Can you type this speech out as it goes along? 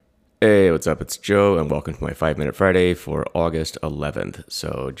Hey, what's up? It's Joe, and welcome to my 5 Minute Friday for August 11th.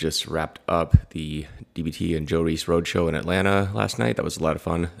 So, just wrapped up the DBT and Joe Reese Roadshow in Atlanta last night. That was a lot of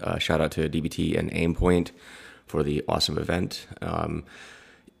fun. Shout out to DBT and Aimpoint for the awesome event. And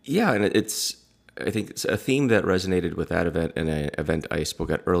I think it's a theme that resonated with that event and an event I spoke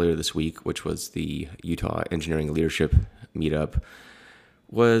at earlier this week, which was the Utah Engineering Leadership Meetup,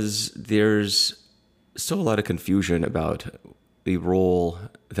 was there's still a lot of confusion about the role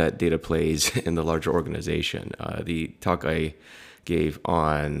that data plays in the larger organization. The talk I gave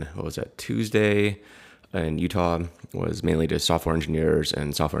on, Tuesday in Utah was mainly to software engineers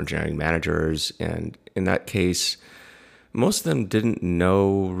and software engineering managers. And in that case, most of them didn't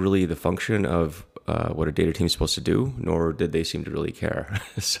know really the function of what a data team is supposed to do, nor did they seem to really care.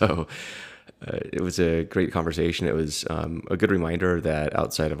 So it was a great conversation. It was a good reminder that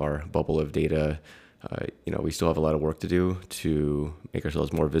outside of our bubble of data, we still have a lot of work to do to make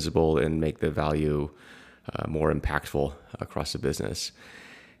ourselves more visible and make the value more impactful across the business.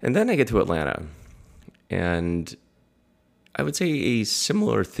 And then I get to Atlanta, and I would say a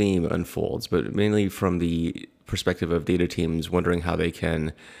similar theme unfolds, but mainly from the perspective of data teams wondering how they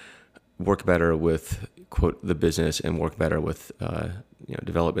can work better with, quote, the business and work better with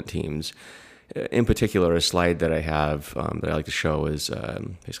development teams. In particular, a slide that I have that I like to show is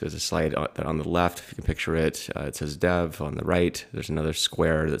basically a slide that on the left, if you can picture it, it says dev. On the right, there's another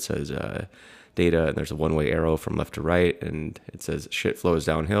square that says data, and there's a one-way arrow from left to right, and it says shit flows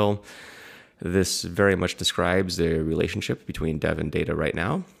downhill. This very much describes the relationship between dev and data right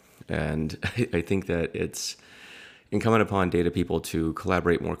now, and I think that it's incumbent upon data people to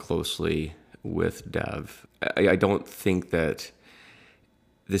collaborate more closely with dev. I don't think that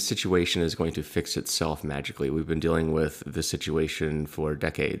this situation is going to fix itself magically. We've been dealing with this situation for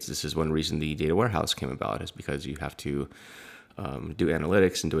decades. This is one reason the data warehouse came about, is because you have to do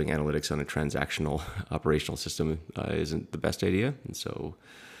analytics, and doing analytics on a transactional operational system isn't the best idea. And so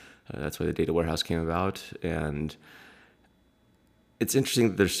that's why the data warehouse came about. And it's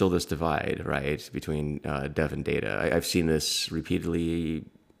interesting that there's still this divide, right, between dev and data. I've seen this repeatedly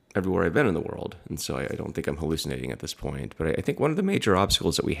everywhere I've been in the world. And so I don't think I'm hallucinating at this point. But I think one of the major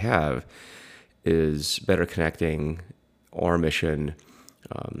obstacles that we have is better connecting our mission,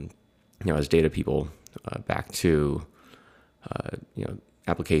 as data people, back to,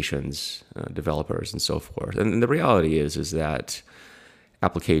 applications, developers, and so forth. And the reality is that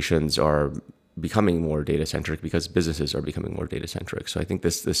applications are becoming more data-centric because businesses are becoming more data-centric. So I think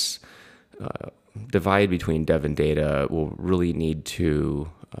this divide between dev and data will really need to,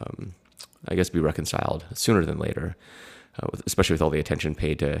 be reconciled sooner than later, especially with all the attention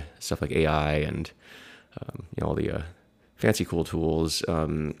paid to stuff like AI and, all the fancy cool tools.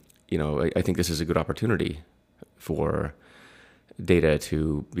 I think this is a good opportunity for data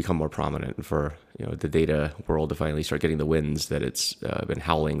to become more prominent, and for the data world to finally start getting the wins that it's been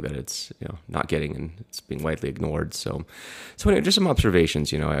howling that it's not getting, and it's being widely ignored. So anyway, just some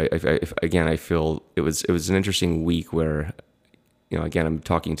observations. I feel it was an interesting week where again, I'm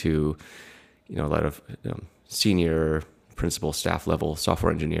talking to a lot of senior principal staff level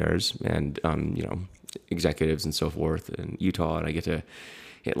software engineers and executives and so forth in Utah, and I get to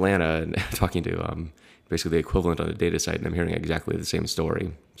Atlanta and talking to basically the equivalent on the data side, and I'm hearing exactly the same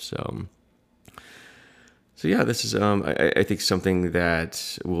story. So yeah, this is I think something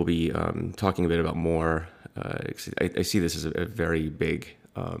that we'll be talking a bit about more. I see this as a very big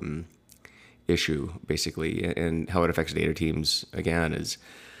issue, basically, and how it affects data teams. Again, is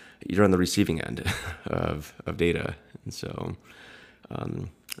you're on the receiving end of data, and so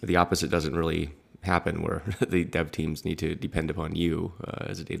the opposite doesn't really happen, where the dev teams need to depend upon you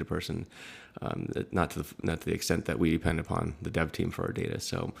as a data person, not to the extent that we depend upon the dev team for our data.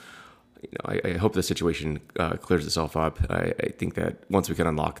 So, I hope the situation clears itself up. I think that once we can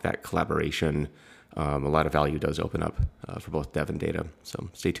unlock that collaboration, a lot of value does open up for both dev and data. So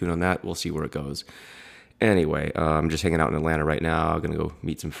stay tuned on that. We'll see where it goes. Anyway, I'm just hanging out in Atlanta right now. I'm going to go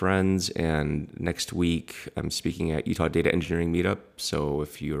meet some friends. And next week, I'm speaking at Utah Data Engineering Meetup. So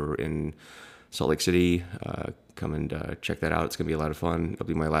if you're in Salt Lake City, come and check that out. It's going to be a lot of fun. It'll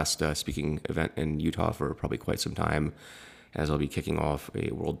be my last speaking event in Utah for probably quite some time, as I'll be kicking off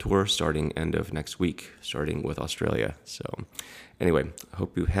a world tour starting end of next week, starting with Australia. So anyway, I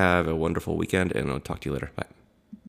hope you have a wonderful weekend, and I'll talk to you later. Bye.